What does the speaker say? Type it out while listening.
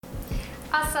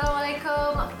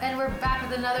Assalamualaikum, and we're back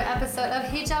with another episode of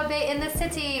Hijab Bay in the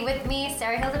City with me,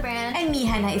 Sarah Hildebrand. And me,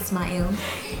 Hannah Ismail.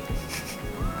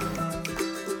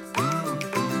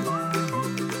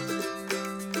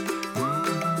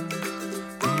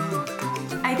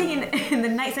 I think in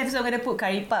the next episode, I'm going to put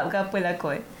curry puff ke apa lah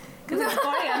kot. Because it's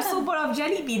boring. I'm so bored of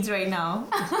jelly beans right now.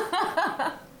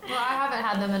 Well, I haven't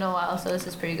had them in a while, so this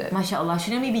is pretty good. MashaAllah,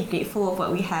 shouldn't we be grateful of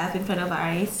what we have in front of our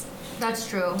eyes? That's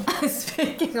true.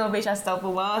 Speaking of which,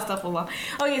 astaghfirullah.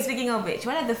 Okay, speaking of which,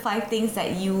 what are the 5 things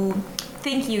that you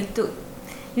think you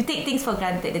take things for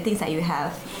granted, the things that you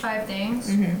have? 5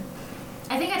 things? Mm-hmm.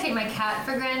 I think I take my cat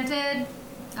for granted.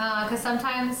 Because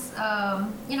sometimes,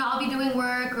 I'll be doing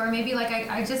work, or maybe like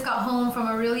I just got home from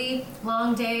a really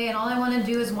long day and all I want to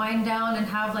do is wind down and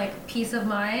have like peace of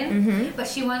mind. Mm-hmm. But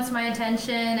she wants my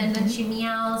attention, and then she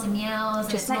meows and meows.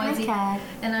 Just and like it's noisy. my cat.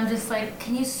 And I'm just like,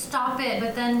 can you stop it?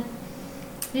 But then,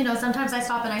 sometimes I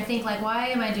stop and I think like, why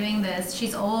am I doing this?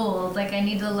 She's old. Like, I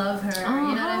need to love her. Oh,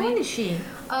 you know what I how mean? old is she?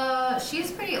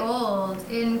 She's pretty old.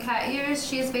 In cat years,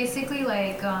 she's basically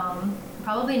like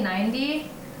probably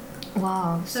 90.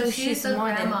 Wow. So she's the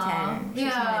more grandma. than 10.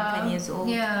 She's more than 10 years old.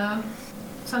 Yeah.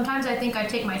 Sometimes I think I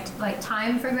take my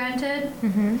time for granted.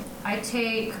 Mm-hmm. I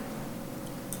take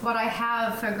what I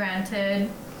have for granted,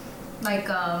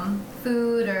 like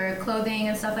food or clothing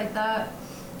and stuff like that.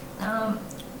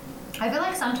 I feel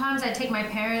like sometimes I take my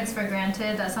parents for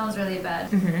granted. That sounds really bad.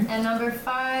 Mm-hmm. And number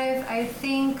 5, I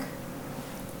think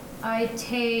I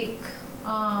take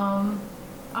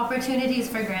opportunities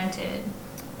for granted.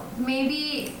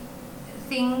 Maybe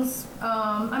things,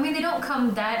 they don't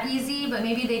come that easy, but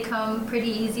maybe they come pretty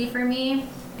easy for me.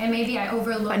 And maybe I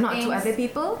overlook But not things. to other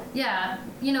people? Yeah.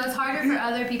 It's harder for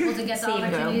other people to get the Same,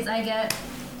 opportunities girl. I get.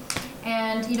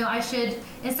 And, I should,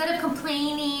 instead of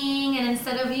complaining and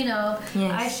instead of, Yes.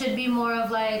 I should be more of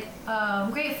like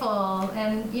grateful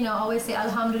and, always say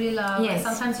Alhamdulillah. Yes.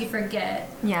 But sometimes you forget.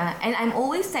 Yeah, and I'm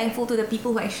always thankful to the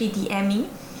people who actually DM me,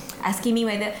 asking me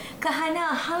whether,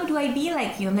 Kahana, how do I be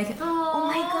like you? I'm like, oh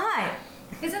my God.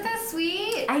 Isn't that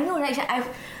sweet? I know, right?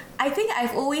 I think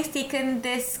I've always taken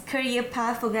this career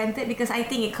path for granted because I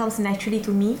think it comes naturally to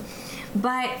me.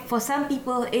 But for some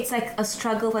people, it's like a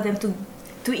struggle for them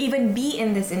to even be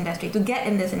in this industry, to get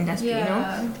in this industry,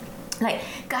 Yeah. Like,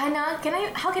 Kahana,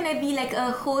 how can I be like a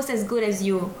host as good as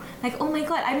you? Like, oh my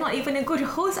God, I'm not even a good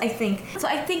host, I think. So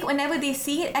I think whenever they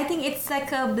see it, I think it's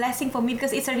like a blessing for me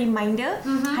because it's a reminder,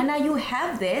 Hannah, you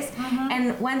have this.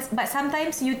 But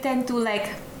sometimes you tend to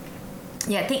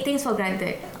take things for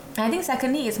granted. And I think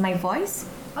secondly is my voice.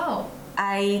 Oh.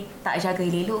 I tak jaga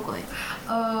elok kot.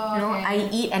 Oh, okay. I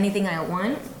eat anything I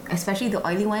want, especially the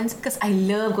oily ones because I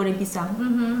love goreng pisang.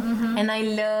 And I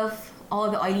love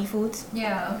all the oily foods.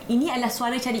 Yeah. Ini adalah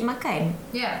suara cari makan.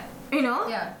 Yeah.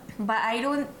 Yeah. But I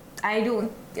don't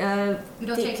You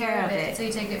don't take care of it, so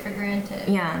you take it for granted.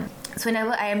 Yeah. So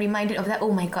whenever I am reminded of that,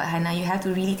 oh my God, Hannah, you have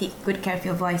to really take good care of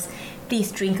your voice.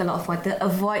 Please drink a lot of water,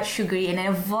 avoid sugary, and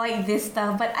avoid this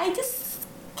stuff. But I just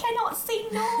cannot say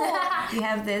no. You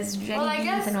have this jelly Well, I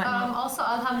guess beans and whatnot. also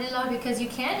Alhamdulillah because you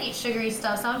can eat sugary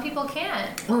stuff. Some people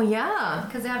can't Oh yeah.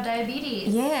 because they have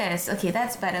diabetes. Yes. Okay,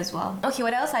 that's bad as well. Okay,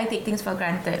 what else I take things for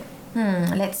granted?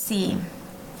 Let's see.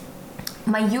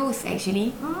 My youth,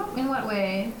 actually. In what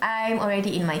way? I'm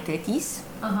already in my 30s.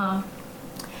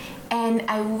 And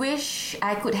I wish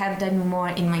I could have done more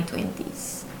in my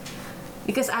 20s.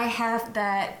 Because I have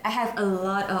a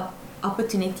lot of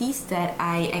opportunities that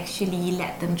I actually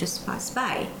let them just pass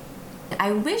by.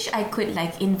 I wish I could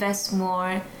invest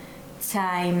more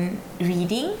time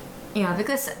reading. Yeah,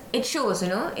 because it shows,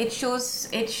 it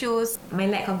shows my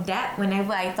lack of depth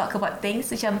whenever I talk about things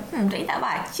macam, budak ni tak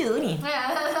baca ni.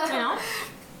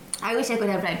 I wish I could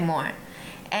have read more.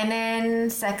 And then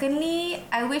secondly,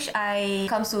 I wish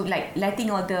comes to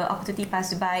letting all the opportunity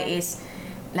pass by is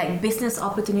business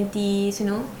opportunities,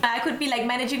 I could be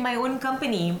managing my own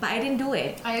company, but I didn't do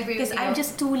it. I agree because with you. I'm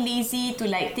just too lazy to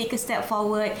take a step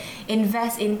forward,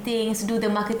 invest in things, do the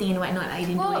marketing and whatnot. I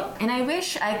didn't do it. And I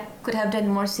wish I could have done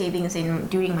more savings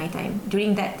during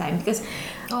that time because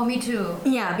Oh, me too.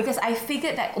 yeah, because I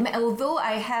figured that although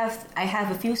I have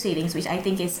a few savings, which I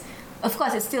think is, of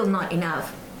course, it's still not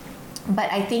enough, but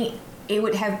I think I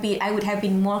would have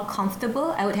been more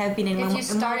comfortable. I would have been in If a you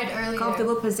started more earlier.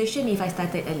 comfortable position if I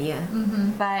started earlier.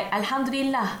 But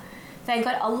Alhamdulillah, thank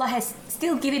God Allah has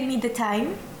still given me the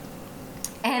time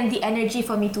and the energy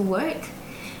for me to work.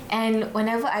 And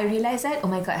whenever I realize that,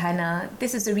 oh my God, Hannah,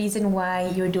 this is the reason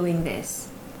why you're doing this.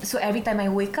 So every time I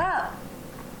wake up,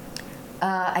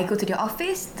 I go to the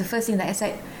office, the first thing that I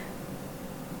said,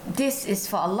 this is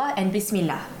for Allah and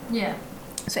Bismillah. Yeah.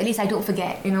 So at least I don't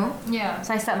forget, you know. Yeah.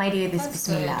 So I start my day with this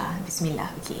That's Bismillah, Bismillah.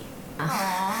 Okay.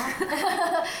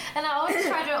 Aww. And I always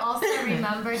try to also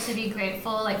remember to be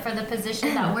grateful, like for the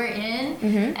position that we're in,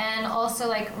 and also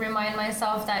like remind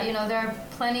myself that, you know, there are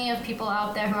plenty of people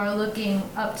out there who are looking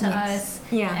up to us.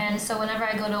 Yeah. And so whenever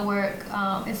I go to work,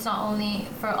 it's not only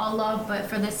for Allah, but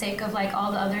for the sake of like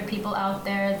all the other people out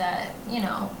there that, you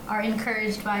know, are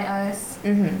encouraged by us.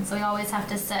 So we always have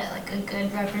to set like a good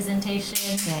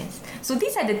representation. Yes. So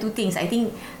these are the two things I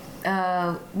think.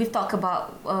 We've talked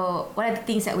about what are the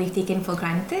things that we've taken for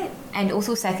granted, and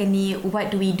also secondly,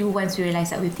 what do we do once we realize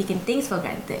that we've taken things for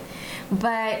granted.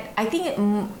 But I think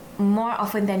more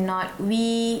often than not,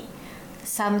 we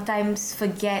sometimes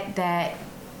forget that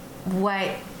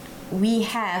what we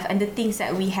have and the things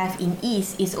that we have in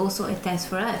ease is also a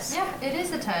test for us. Yeah, it is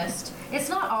a test. It's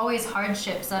not always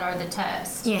hardships that are the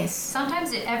test. Yes. Sometimes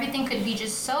everything could be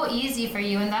just so easy for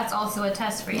you, and that's also a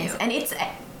test for Yes, you. and it's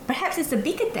perhaps it's a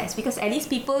bigger test because at least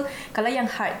people, kalau yang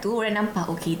hard tu orang nampak,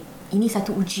 okay, ini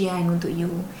satu ujian untuk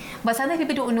you. But sometimes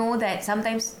people don't know that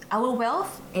sometimes our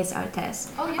wealth is our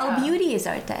test. Oh, yeah. Our beauty is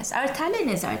our test. Our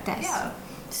talent is our test. Yeah.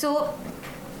 So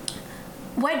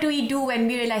what do we do when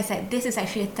we realize that this is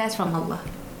actually a test from Allah?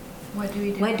 What do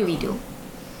we do? What do we do?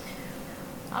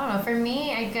 I don't know. For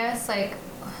me, I guess like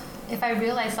if I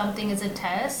realize something is a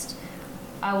test,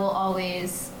 I will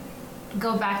always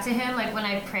go back to him. Like when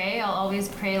I pray, I'll always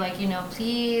pray like, you know,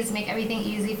 please make everything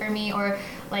easy for me, or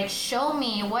like show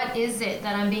me what is it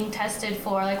that I'm being tested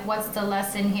for, like what's the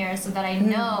lesson here, so that I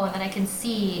know and that I can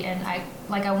see, and I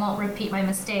won't repeat my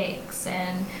mistakes,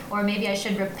 and or maybe I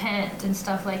should repent and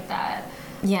stuff like that.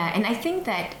 Yeah, and I think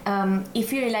that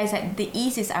if we realize that the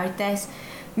ease is our test,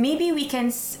 maybe we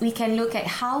can look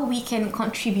at how we can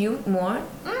contribute more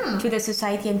to the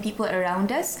society and people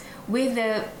around us with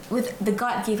the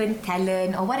God-given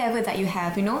talent or whatever that you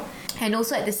have, you know. And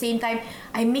also at the same time,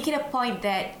 I make it a point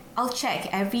that I'll check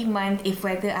every month if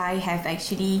whether I have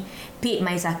actually paid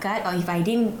my zakat, or if I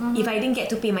didn't get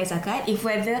to pay my zakat, if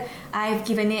whether I've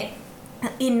given it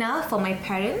enough for my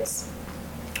parents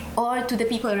or to the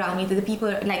people around me, to the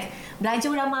people like belanja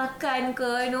orang makan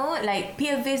ke, you know, like pay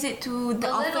a visit to the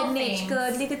orphanage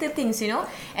ke, little things, you know.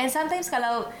 And sometimes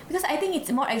because I think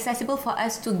it's more accessible for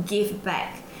us to give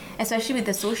back, especially with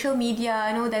the social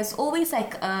media, you know, there's always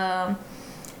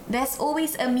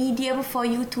a medium for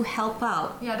you to help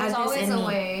out. Yeah, there's always a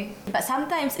way. But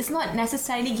sometimes it's not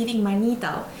necessarily giving money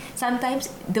tau. Sometimes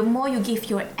the more you give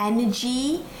your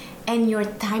energy and your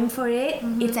time for it,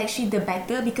 it's actually the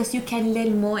better, because you can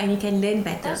learn more and you can learn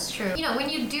better. That's true. You know, when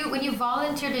you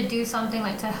volunteer to do something,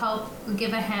 like to help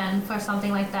give a hand for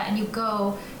something like that, and you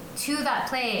go to that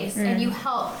place and you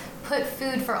help put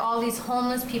food for all these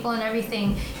homeless people and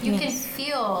everything, you can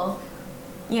feel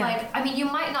like, I mean, you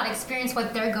might not experience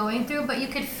what they're going through, but you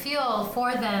could feel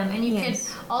for them, and you could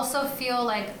also feel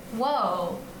like,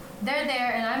 whoa, they're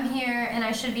there and I'm here, and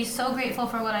I should be so grateful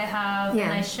for what I have,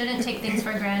 and I shouldn't take things for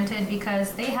granted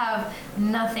because they have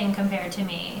nothing compared to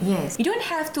me. Yes. You don't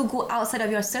have to go outside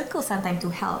of your circle sometimes to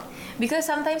help, because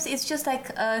sometimes it's just like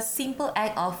a simple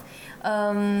act of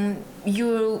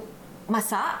you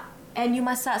masak, and you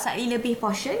masak slightly lebih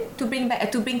portion to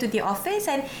bring to the office,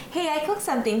 and hey, I cook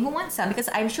something, who wants some? Because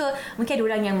I'm sure mungkin ada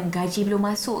orang yang gaji belum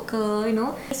masuk ke, you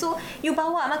know. So you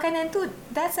bawa makanan tu,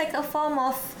 that's like a form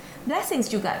of blessings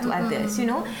juga to others, you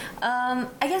know.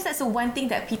 I guess that's the one thing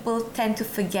that people tend to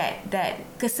forget, that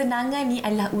kesenangan ni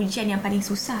adalah ujian yang paling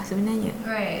susah sebenarnya.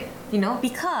 Right. You know,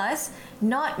 because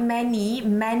not many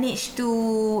manage to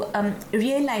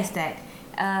realize that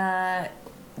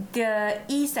the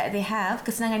ease that they have,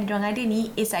 kesenangan diorang ada ni,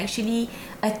 is actually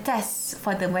a test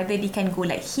for them, whether they can go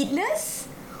like heedless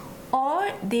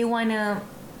or they wanna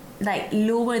like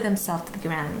lower themselves to the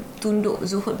ground, tunduk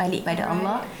zuhud balik pada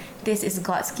Allah. This is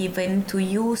God's given to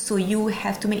you, so you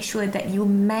have to make sure that you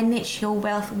manage your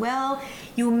wealth well,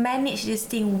 you manage this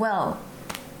thing well.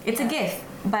 It's a gift,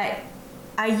 but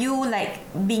are you like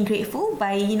being grateful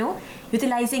by, you know,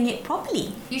 utilizing it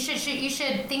properly? You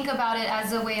should think about it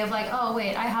as a way of like, oh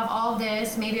wait, I have all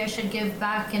this, maybe I should give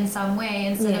back in some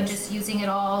way instead of just using it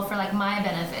all for like my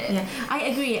benefit. Yeah, I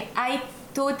agree. I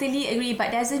totally agree, but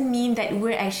doesn't mean that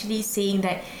we're actually saying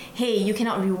that, hey, you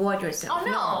cannot reward yourself. Oh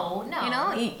no. You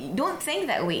know, you don't think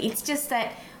that way. It's just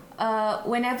that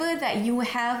whenever that you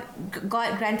have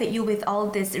God granted you with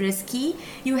all this rizki,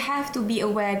 you have to be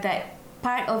aware that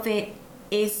part of it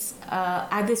is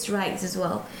others' rights as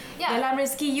well. Yeah. Dalam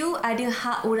rezeki you ada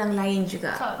hak orang lain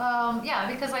juga. So,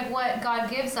 yeah, because like what God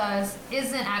gives us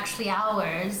isn't actually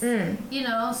ours, you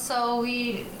know. So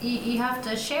you have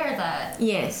to share that.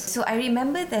 Yes. So I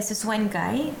remember there's this one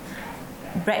guy.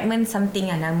 Bradman something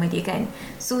nama dia kan.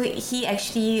 So he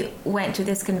actually went to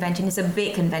this convention. It's a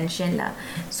big convention lah.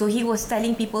 So he was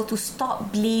telling people to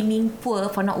stop blaming poor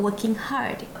for not working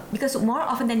hard, because more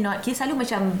often than not kita selalu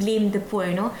macam blame the poor,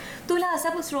 you know. Itulah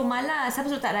siapa suruh malas, siapa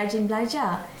suruh tak rajin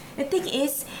belajar. The thing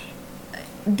is,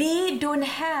 they don't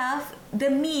have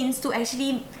the means to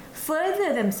actually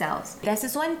further themselves. There's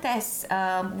this one test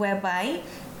whereby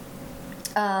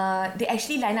they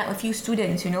actually line up a few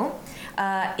students, you know,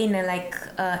 in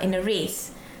a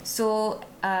race. So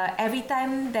every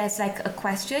time there's like a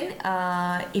question,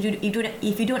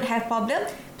 if you don't have problem,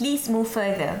 please move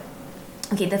further.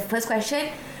 Okay, the first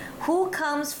question: who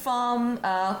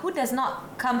does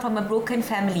not come from a broken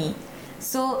family?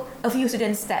 So a few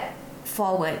students step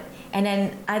forward, and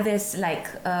then others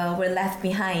were left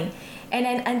behind. And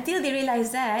then until they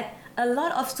realized that, a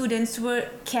lot of students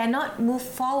cannot move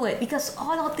forward because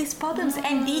all of these problems,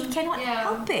 and they cannot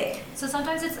help it. So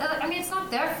sometimes it's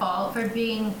not their fault for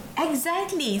being...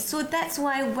 Exactly. So that's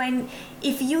why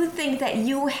if you think that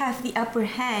you have the upper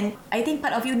hand, I think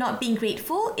part of you not being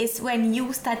grateful is when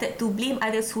you started to blame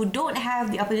others who don't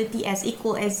have the opportunity as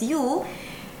equal as you,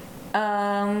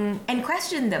 and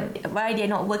question them why they're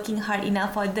not working hard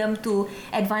enough for them to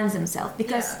advance themselves,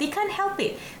 because they can't help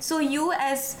it. So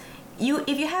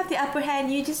if you have the upper hand,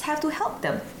 you just have to help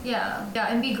them. Yeah,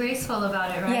 and be graceful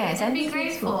about it, right? Yes, and be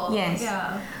grateful. Yes.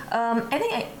 Yeah. I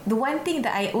think the one thing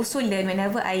that I also learn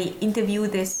whenever I interview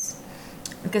this,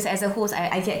 because as a host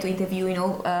I get to interview, you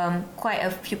know, quite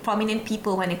a few prominent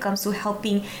people when it comes to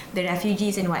helping the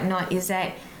refugees and whatnot, is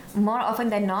that more often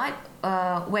than not,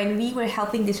 when we were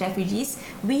helping these refugees,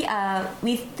 we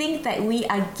think that we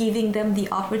are giving them the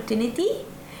opportunity,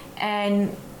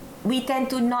 and we tend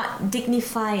to not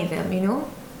dignify them, you know,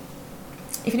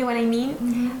 if you know what I mean.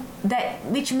 That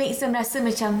which makes them rasa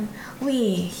macam,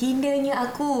 weh, hinanya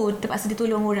aku terpaksa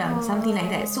ditolong orang, something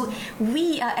like that. So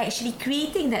we are actually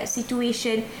creating that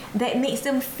situation that makes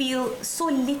them feel so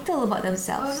little about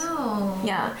themselves.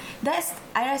 Yeah,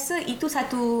 I rasa itu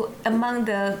satu among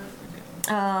the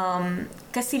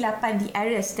kesilapan, the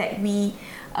errors that we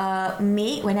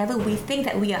make whenever we think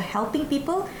that we are helping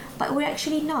people, but we're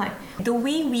actually not. The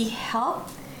way we help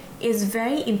is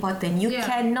very important. You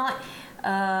cannot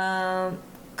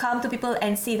come to people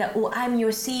and say that, oh, I'm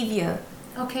your savior.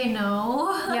 Okay, no.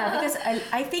 Yeah, because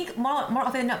I think more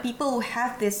often than not, people who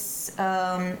have this,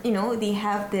 they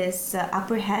have this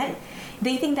upper hand,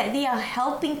 they think that they are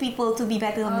helping people to be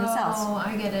better on themselves. Oh,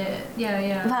 I get it.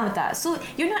 Yeah. Faham tak? So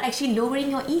you're not actually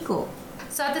lowering your ego.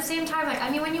 So at the same time,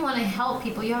 when you want to help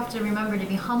people, you have to remember to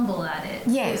be humble at it.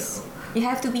 Yes, you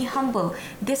have to be humble.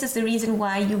 This is the reason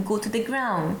why you go to the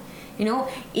ground. You know,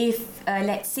 if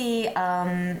let's say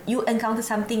you encounter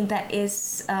something that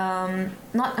is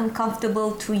not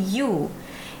uncomfortable to you,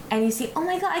 and you say, oh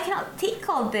my God, I cannot take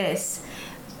all this.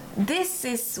 This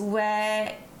is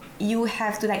where you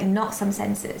have to knock some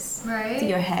senses to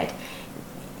your head.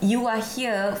 You are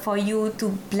here for you to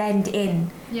blend in,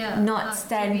 not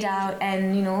stand out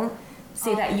and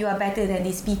say that you are better than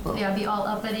these people. Yeah, be all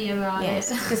uppity about it.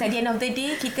 Because at the end of the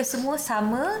day, kita semua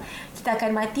sama. Kita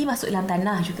akan mati masuk dalam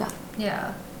tanah juga.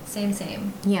 Yeah, same.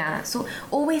 Yeah, so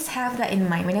always have that in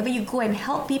mind. Whenever you go and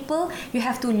help people, you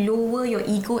have to lower your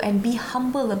ego and be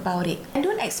humble about it. And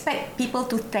don't expect people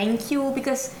to thank you,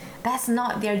 because that's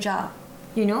not their job.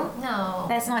 You know? No.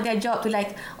 That's not their job to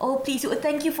oh please,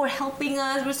 thank you for helping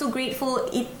us. We're so grateful.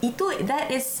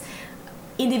 That is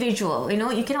individual.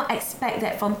 You cannot expect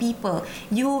that from people.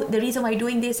 The reason why you're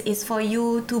doing this is for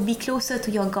you to be closer to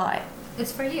your God.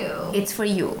 It's for you. It's for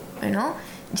you.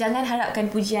 Jangan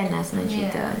harapkan pujian lah sebenarnya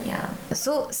cerita. Yeah.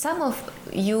 So some of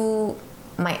you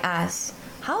might ask,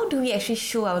 how do we actually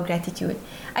show our gratitude?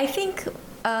 I think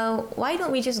why don't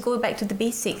we just go back to the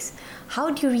basics?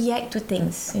 How do you react to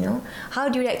things? How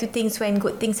do you react to things when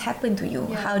good things happen to you?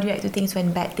 How do you react to things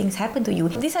when bad things happen to you?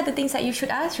 These are the things that you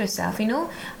should ask yourself.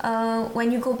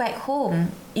 When you go back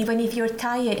home, even if you're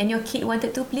tired and your kid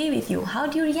wanted to play with you,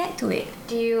 how do you react to it?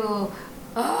 Do you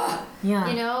can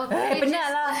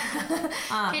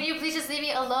you please just leave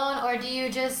me alone? Or do you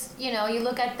just you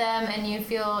look at them and you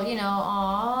feel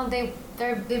oh, they've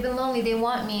been lonely, they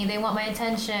want me, they want my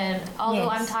attention, although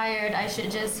I'm tired, I should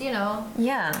just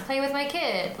play with my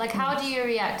kid. How do you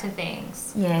react to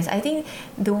things? Yes, I think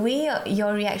the way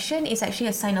your reaction is actually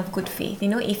a sign of good faith.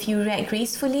 If you react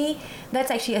gracefully,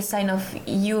 that's actually a sign of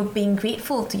you being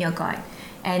grateful to your God.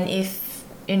 And if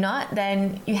you're not,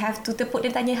 then you have to tepuk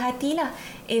dia tanya hati lah.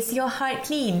 Is your heart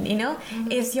clean?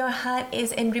 Is your heart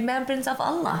is in remembrance of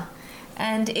Allah?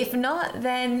 And if not,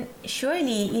 then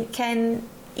surely it can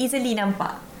easily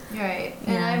nampak Right.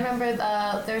 And Yeah. I remember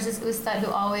there's this ustad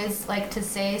who always liked to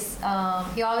say,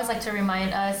 he always liked to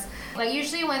remind us, like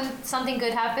usually when something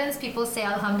good happens, people say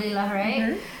Alhamdulillah,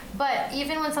 right? But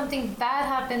even when something bad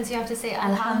happens, you have to say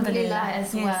Alhamdulillah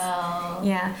as Yes. well.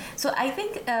 Yeah. So I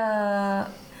think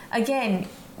again,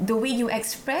 the way you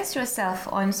express yourself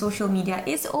on social media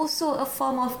is also a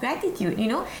form of gratitude. You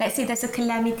know, let's say there's a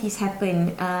calamities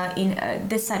happen in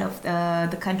this side of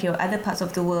the country or other parts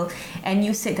of the world, and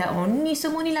you said that, oh, ni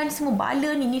semua ni lah, ni semua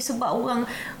bala ni sebab orang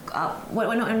what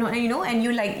not, you know, and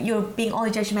you're being all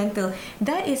judgmental.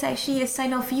 That is actually a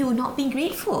sign of you not being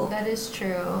grateful. That is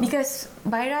true. Because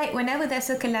by right, whenever there's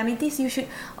a calamities, you should,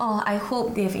 I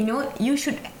hope they've, you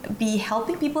should be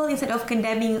helping people instead of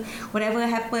condemning whatever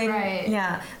happened. Right.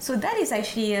 Yeah. So that is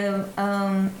actually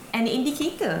an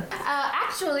indicator.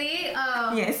 Actually,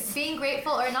 Yes. being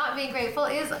grateful or not being grateful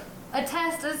is a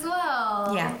test as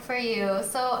well. Yeah. For you.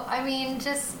 So I mean,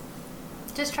 just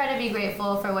try to be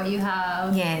grateful for what you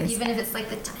have. Yes. Even if it's like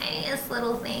the tiniest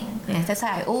little thing. Yes, that's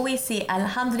why I always say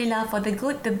Alhamdulillah for the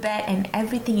good, the bad, and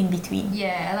everything in between.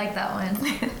 Yeah, I like that one.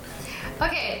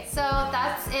 Okay, so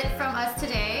that's it from us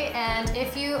today. And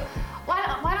if you, why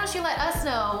don't you let us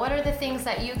know what are the things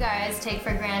that you guys take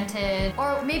for granted,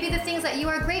 or maybe the things that you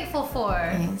are grateful for.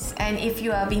 Yes, and if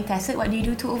you are being tested, what do you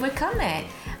do to overcome it?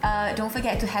 Don't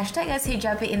forget to hashtag us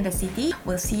Hijabah in the City.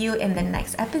 We'll see you in the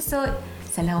next episode.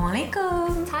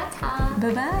 Assalamualaikum. Ta-ta.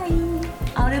 Bye-bye.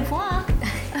 Au revoir.